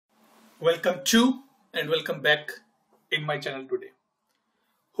Welcome to and welcome back in my channel today.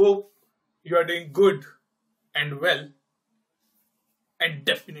 Hope you are doing good and well and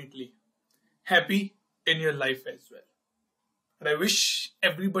definitely happy in your life as well. And I wish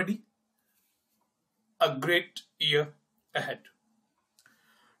everybody a great year ahead.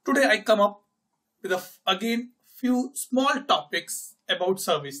 Today I come up with again few small topics about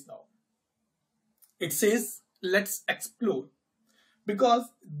ServiceNow. It says let's explore, because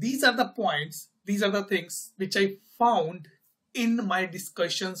these are the points, these are the things which I found in my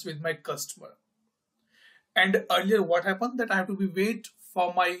discussions with my customer. And earlier what happened, that I have to wait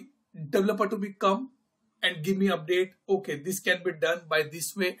for my developer to come and give me update. Okay, this can be done by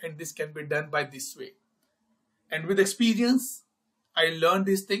this way and this can be done by this way. And with experience, I learned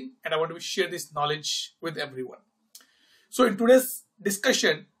this thing and I want to share this knowledge with everyone. So in today's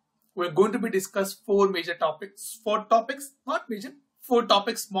discussion, we're going to be discuss four major topics. Four topics, not major, four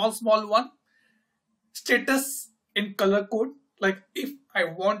topics, small one. Status in color code, like if I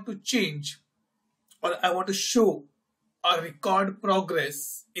want to change or I want to show a record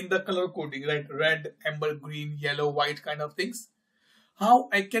progress in the color coding, right? Red, amber, green, yellow, white kind of things. How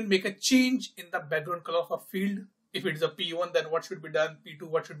I can make a change in the background color of a field. If it is a P1, then what should be done? P2,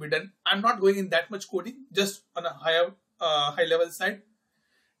 what should be done? I'm not going in that much coding, just on a high level side.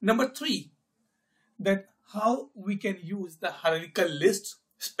 Number 3, that how we can use the hierarchical list,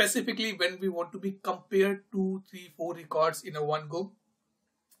 specifically when we want to be compared 2, 3, 4 records in a one go.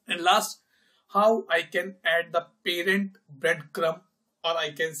 And last, how I can add the parent breadcrumb, or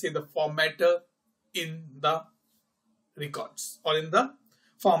I can say the formatter in the records or in the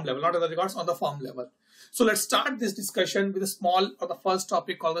form level, not on the records, on the form level. So let's start this discussion with a small or the first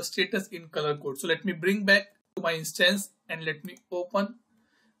topic called the status in color code. So let me bring back to my instance and let me open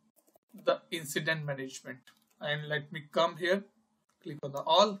the incident management and let me come here, click on the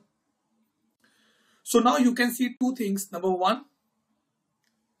all. So now you can see two things. Number 1,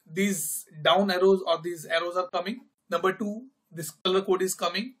 these down arrows or these arrows are coming. Number 2, this color code is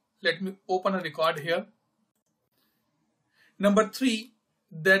coming. Let me open a record here. Number 3,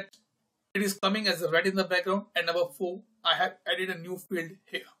 that it is coming as a red in the background. And number 4, I have added a new field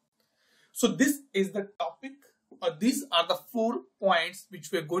here. So this is the topic, or these are the 4 points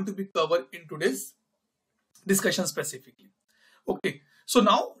which we are going to be covered in today's discussion specifically. Okay, so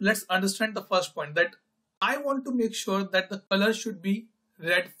now let's understand the first point, that I want to make sure that the color should be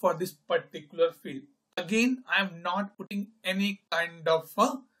red for this particular field. Again, I am not putting any kind of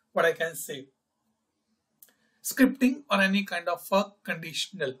what I can say, scripting or any kind of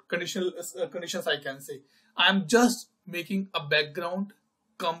conditions I can say. I am just making a background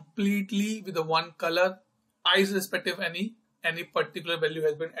completely with the one color, irrespective any particular value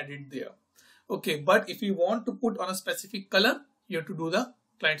has been added there. Okay, but if you want to put on a specific color, you have to do the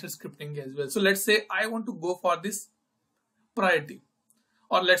client-side scripting as well. So let's say I want to go for this priority,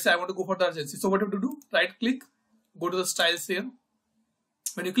 or let's say I want to go for the urgency. So what you have to do? Right click, go to the styles here.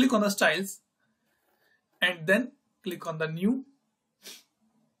 When you click on the styles and then click on the new,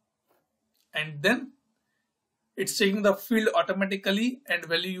 and then it's taking the field automatically, and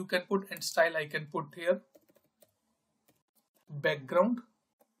value you can put and style I can put here. Background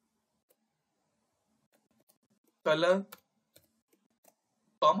color,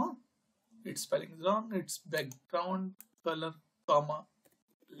 comma, its spelling is wrong, it's background color, comma,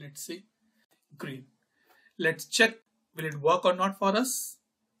 let's say green. Let's check, will it work or not for us?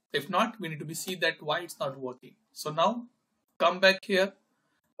 If not, we need to see that why it's not working. So now come back here,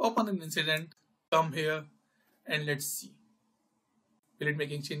 open an incident, come here, and let's see, will it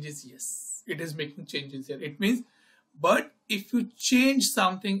making changes? Yes, it is making changes here. It means, but if you change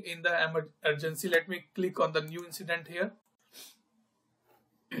something in the emergency, let me click on the new incident here.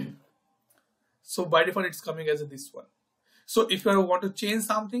 So by default it's coming as this one. So if you want to change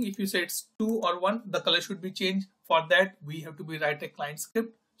something, if you say it's 2 or 1, the color should be changed. For that we have to write a client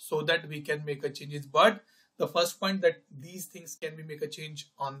script so that we can make a changes. But the first point, that these things can be make a change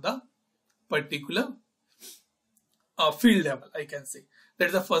on the particular field level, I can say. That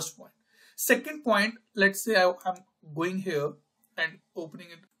is the first point. Second point, let's say I'm going here and opening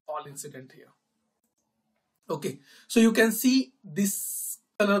it all incident here. Okay, so you can see this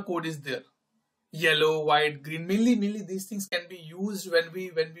color code is there, yellow, white, green. Mainly these things can be used when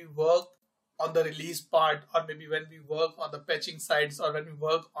we work on the release part, or maybe when we work on the patching sides, or when we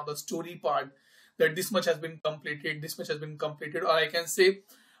work on the story part, that this much has been completed, this much has been completed. Or I can say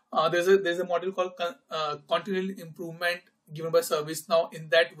there's a module called continual improvement given by ServiceNow. In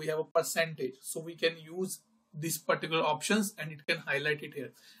that we have a percentage, so we can use these particular options and it can highlight it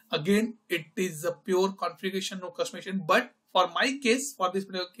here. Again, it is a pure configuration, no customization, but for my case, for this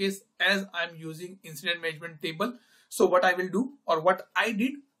particular case, as I'm using incident management table, so what I will do, or what I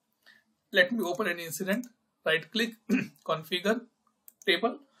did, let me open an incident, right click, configure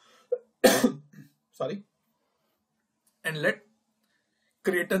table, sorry, and let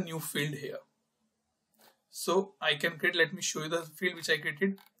create a new field here. So I can create, let me show you the field which I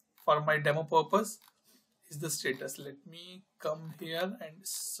created for my demo purpose is the status. Let me come here and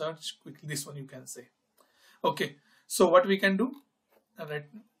search quickly, this one you can say. Okay, so what we can do, let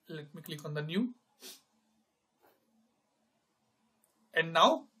me click on the new, and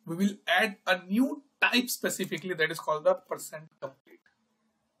now we will add a new type specifically, that is called the %complete.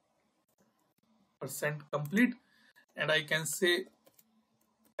 %complete, and I can say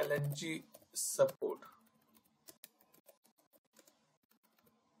LNG support.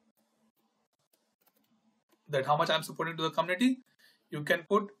 That how much I'm supporting to the community, you can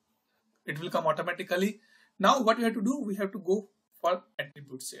put, it will come automatically. Now what we have to do, we have to go for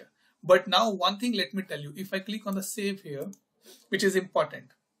attributes here. But now one thing, let me tell you, if I click on the save here, which is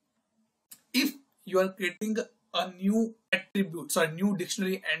important, if you are creating a new attribute, so a new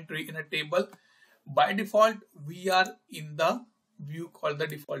dictionary entry in a table, by default we are in the view called the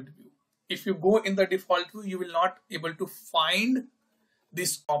default view. If you go in the default view, you will not able to find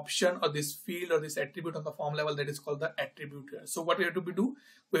this option or this field or this attribute on the form level, that is called the attribute here. So what we have to do,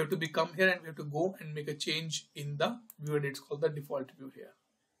 we have to come here and we have to go and make a change in the view, and it's called the default view here.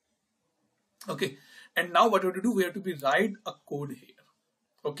 Okay, and now what we have to do, we have to write a code here.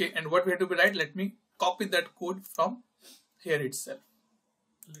 Okay, and what we have to write, let me copy that code from here itself.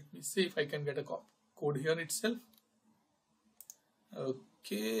 Let me see if I can get a code here itself.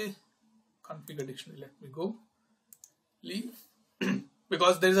 Okay, configure dictionary, let me go, leave.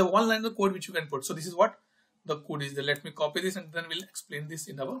 Because there is a one line of code which you can put. So this is what the code is there. Let me copy this and then we'll explain this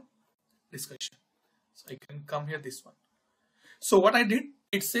in our discussion. So I can come here, this one. So what I did,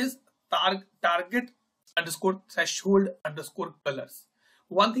 it says target underscore threshold underscore colors.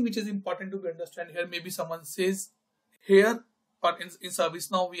 One thing which is important to understand here, maybe someone says here, or in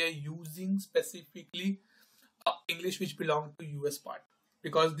ServiceNow we are using specifically English which belong to US part.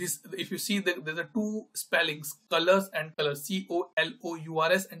 Because this, if you see that there's a two spellings, colors and colors,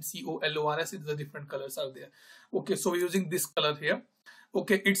 COLOURS and COLORS, it's the different colors are there. Okay, so we're using this color here.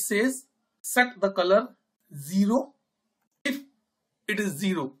 Okay, it says set the color 0 if it is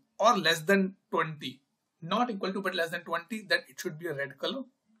 0 or less than 20, not equal to but less than 20, then it should be a red color.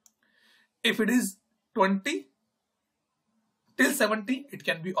 If it is 20 till 70, it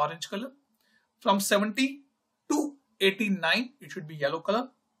can be orange color. From 70 to 89, it should be yellow color,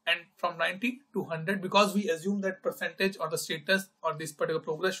 and from 90 to 100, because we assume that percentage or the status or this particular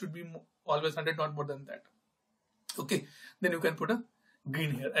progress should be always 100, not more than that. Okay, then you can put a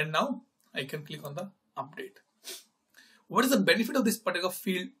green here, and now I can click on the update. What is the benefit of this particular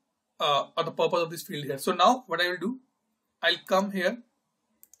field or the purpose of this field here? So now what I will do, I'll come here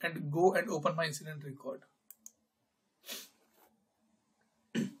and go and open my incident record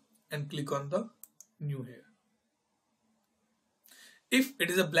and click on the new here. If it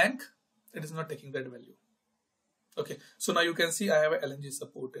is a blank, it is not taking that value. Okay, so now you can see I have a LNG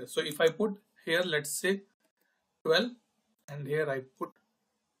support here. So if I put here, let's say 12, and here I put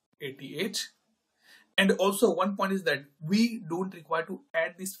 88. And also one point is that we don't require to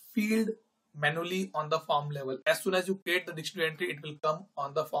add this field manually on the form level. As soon as you create the dictionary entry, it will come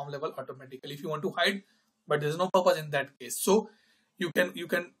on the form level automatically. If you want to hide, but there's no purpose in that case. So you can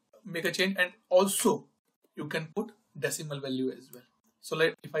make a change, and also you can put decimal value as well. So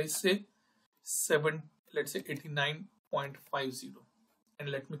if I say 7, let's say 89.50, and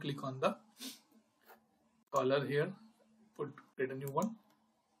let me click on the color here, create a new one,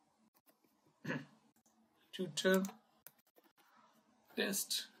 tutor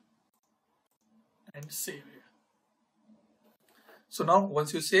test, and save here. So now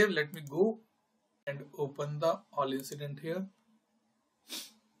once you save, let me go and open the all incident here.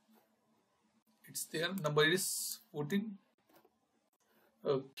 It's there, number is 14.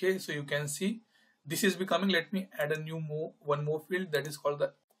 Okay, so you can see this is becoming, let me add a new one more field, that is called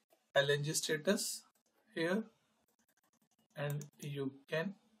the LNG status here, and you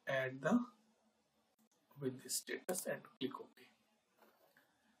can add the with this status and click OK.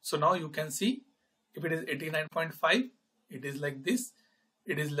 So now you can see if it is 89.5, it is like this.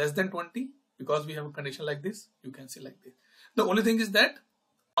 It is less than 20, because we have a condition like this, you can see like this. The only thing is that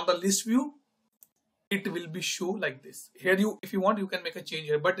on the list view, it will be show like this. Here if you want, you can make a change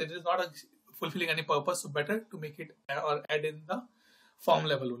here, but it is not fulfilling any purpose, so better to make it or add in the form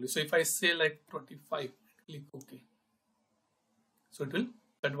level only. So if I say like 25, click OK, so it will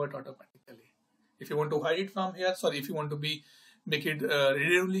convert automatically. If you want to hide it from here, sorry, if you want to make it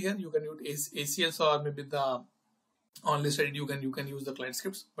readable here, you can use ACLs or maybe the on list edit. You can use the client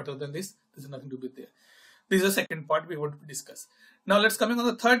scripts, but other than this, there's nothing to be there. This is the second part we want to discuss. Now let's coming on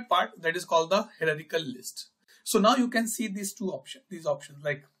the third part, that is called the hierarchical list. So now you can see these options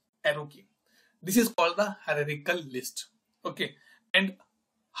like arrow key. This is called the hierarchical list. Okay, and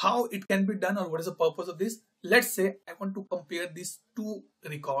how it can be done, or what is the purpose of this? Let's say I want to compare these two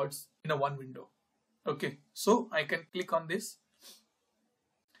records in a one window. Okay, so I can click on this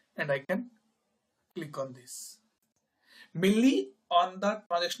and I can click on this. Mainly on the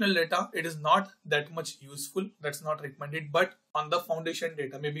transactional data, it is not that much useful. That's not recommended. But on the foundation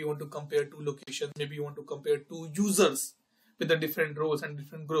data, maybe you want to compare two locations, maybe you want to compare two users with the different roles and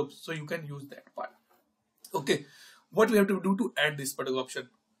different groups. So you can use that part. Okay, what we have to do to add this particular option?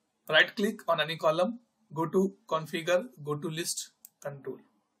 Right click on any column, go to configure, go to list control.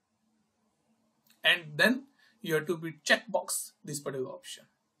 And then you have to be checkbox this particular option.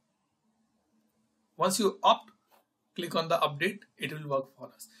 Once you opt, click on the update, it will work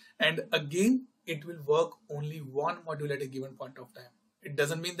for us. And again, it will work only one module at a given point of time. It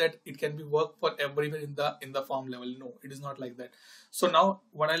doesn't mean that it can be work for everywhere in the form level. No, it is not like that. So now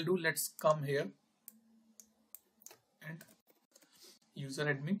what I'll do, let's come here and user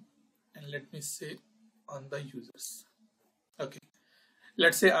admin, and let me say on the users. Okay,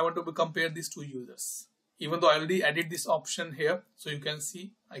 let's say I want to compare these two users. Even though I already added this option here, so you can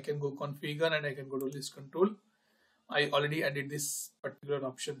see I can go configure and I can go to list control. I already added this particular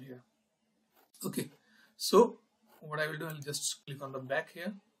option here. Okay, so what I will do, I'll just click on the back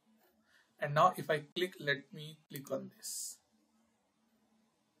here, and now if I click, let me click on this,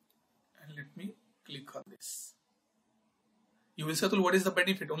 and let me click on this. You will say, what is the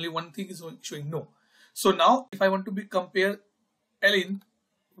benefit? Only one thing is showing. No. So now if I want to compare Ellen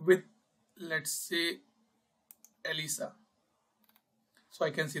with, let's say, Elisa, so I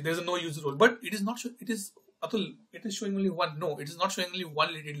can see there's no user role, but it is not sure. It is showing only one. No, it is not showing only one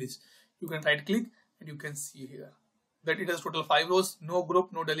related list. You can right click and you can see here that it has total 5 rows, no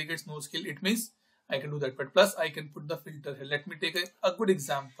group, no delegates, no skill. It means I can do that, but plus I can put the filter here. Let me take a good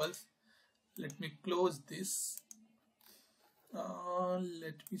example. Let me close this.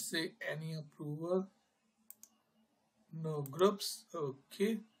 Let me say any approval, no groups.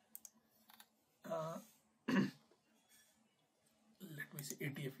 Okay. Let me say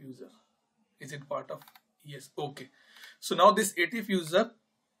ATF user. Is it part of? Yes. Okay. So now this ATF user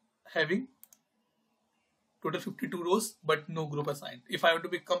having total 52 rows, but no group assigned. If I want to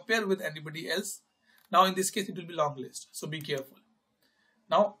be compared with anybody else, now in this case it will be long list. So be careful.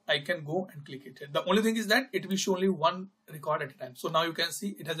 Now I can go and click it here. The only thing is that it will show only one record at a time. So now you can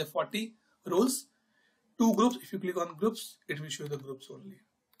see it has a 40 rows, 2 groups. If you click on groups, it will show the groups only.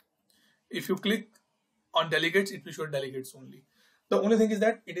 If you click on delegates, it will show delegates only. The only thing is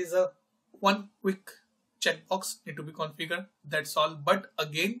that it is a one quick checkbox need to be configured. That's all. But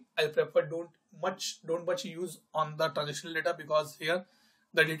again, I prefer don't much use on the transactional data, because here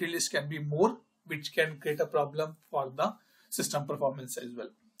the detail list can be more, which can create a problem for the system performance as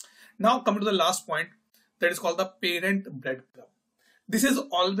well. Now coming to the last point, that is called the parent breadcrumb. This is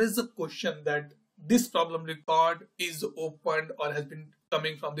always the question that this problem record is opened or has been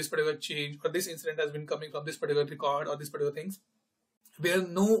coming from this particular change, or this incident has been coming from this particular record or this particular things, where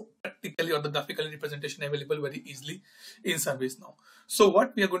no practically or the graphical representation available very easily in ServiceNow. So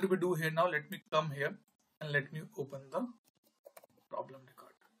what we are going to be do here now, let me come here and let me open the problem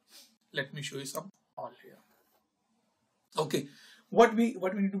record. Let me show you some all here. Okay, what we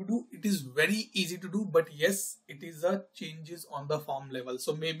need to do, it is very easy to do, but yes, it is a changes on the form level.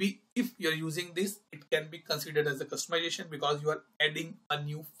 So maybe if you're using this, it can be considered as a customization, because you are adding a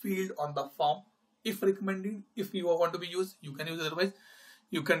new field on the form. If recommending, if you want to be used, you can use, otherwise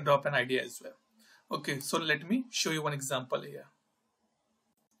you can drop an idea as well. Okay, so let me show you one example here.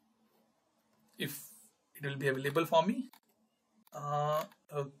 If it will be available for me.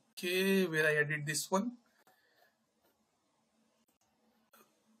 Okay, where I added this one.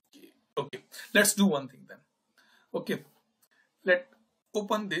 Okay, let's do one thing then. Okay, let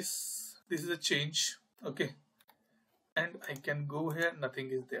open this. This is a change. Okay, and I can go here,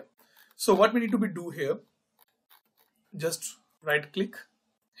 nothing is there. So what we need to be do here, just right click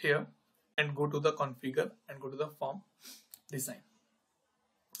here and go to the configure and go to the form design.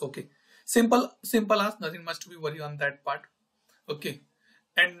 Okay, simple as, nothing much to be worried on that part. Okay,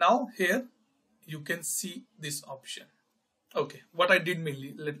 and now here you can see this option. Okay, what I did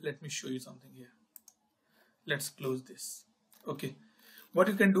mainly, let me show you something here. Let's close this. Okay, what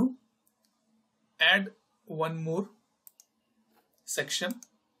you can do, add one more section.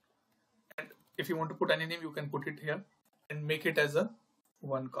 If you want to put any name, you can put it here and make it as a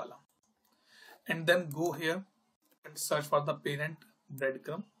one column. And then go here and search for the parent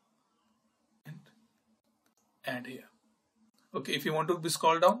breadcrumb and add here. Okay, if you want to be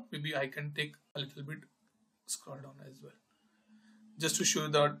scroll down, maybe I can take a little bit scroll down as well, just to show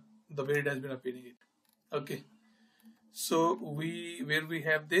that the way it has been appearing it. Okay, so where we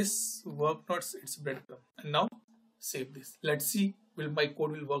have this work notes, it's breadcrumb. And now save this. Let's see will my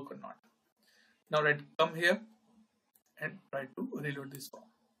code will work or not. Now come here and try to reload this form.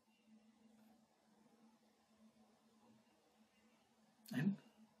 And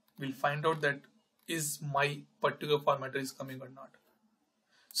we'll find out that is my particular formatter is coming or not.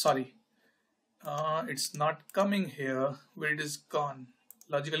 Sorry, it's not coming here. Where it is gone?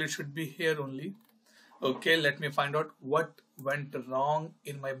 Logically it should be here only. Okay, let me find out what went wrong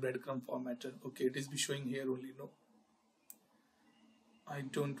in my breadcrumb formatter. Okay, it is be showing here only. No, I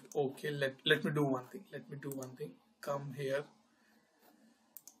don't. Okay, let me do one thing. Come here.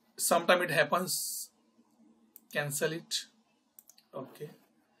 Sometime it happens. Cancel it. Okay,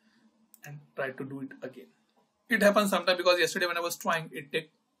 and try to do it again. It happens sometime because yesterday when I was trying, it took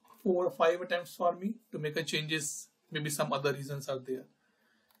 4 or 5 attempts for me to make a changes. Maybe some other reasons are there.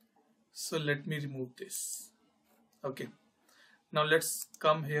 So let me remove this. Okay, now let's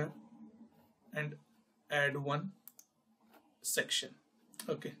come here and add one section.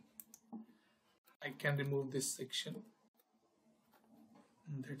 Okay, I can remove this section.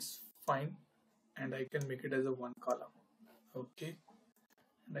 That's fine, and I can make it as a one column. Okay,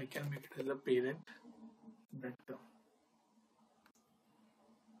 and I can make it as a parent breadcrumb.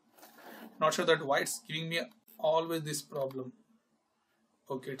 Not sure that why it's giving me always this problem.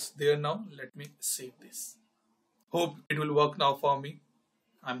 Okay, it's there now. Let me save this. Hope it will work now for me.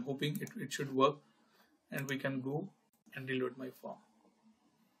 I'm hoping it should work, and we can go and reload my form.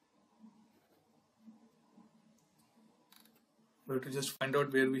 We have to just find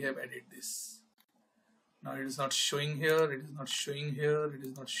out where we have added this. Now it is not showing here, it is not showing here, it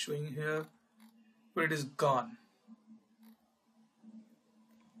is not showing here, but it is gone.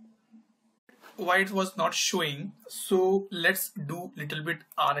 Why it was not showing? So let's do little bit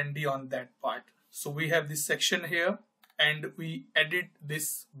R&D on that part. So we have this section here and we added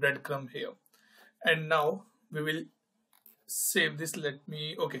this breadcrumb here. And now we will save this.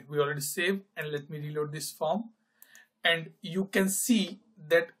 Okay, we already saved, and let me reload this form. And you can see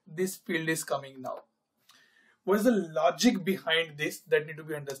that this field is coming now. What is the logic behind this that need to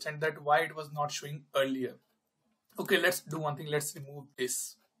be understood, that why it was not showing earlier? Okay, let's do one thing. Let's remove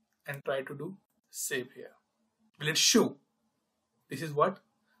this and try to do save here. Let's show. This is what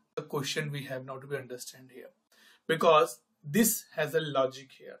the question we have now to be understand here, because this has a logic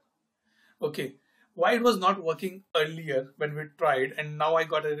here. Okay, why it was not working earlier when we tried, and now I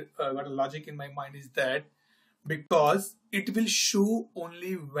got a logic in my mind is that because it will show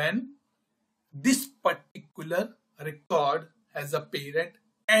only when this particular record has a parent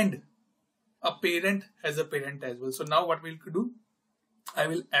and a parent has a parent as well. So now what we'll do, I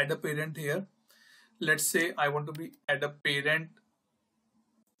will add a parent here. Let's say I want to add a parent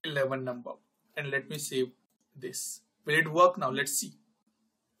 11 number, and let me save this. Will it work now? Let's see.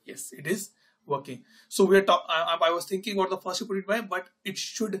 Yes, it is working. So I was thinking what the first you put it by, but it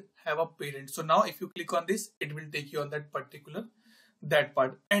should have a parent. So now if you click on this, it will take you on that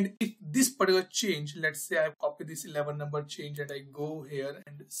part. And if this particular change, let's say I copy this 11 number change and I go here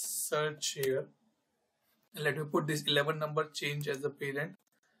and search here, and let me put this 11 number change as a parent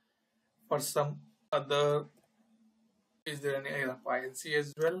for some other. Is there any INC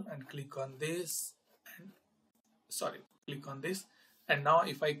as well? And click on this, and click on this. And now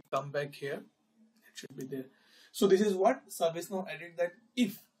if I come back here, it should be there. So this is what ServiceNow added, that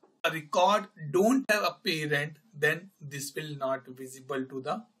if a record don't have a parent, then this will not visible to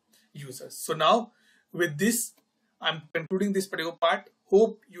the users. So now with this, I'm concluding this particular part.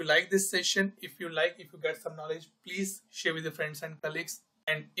 Hope you like this session. If you get some knowledge, please share with your friends and colleagues.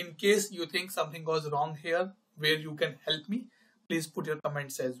 And in case you think something goes wrong here where you can help me, please put your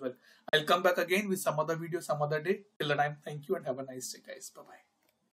comments as well. I'll come back again with some other video some other day. Till the time, thank you and have a nice day, guys. Bye-bye.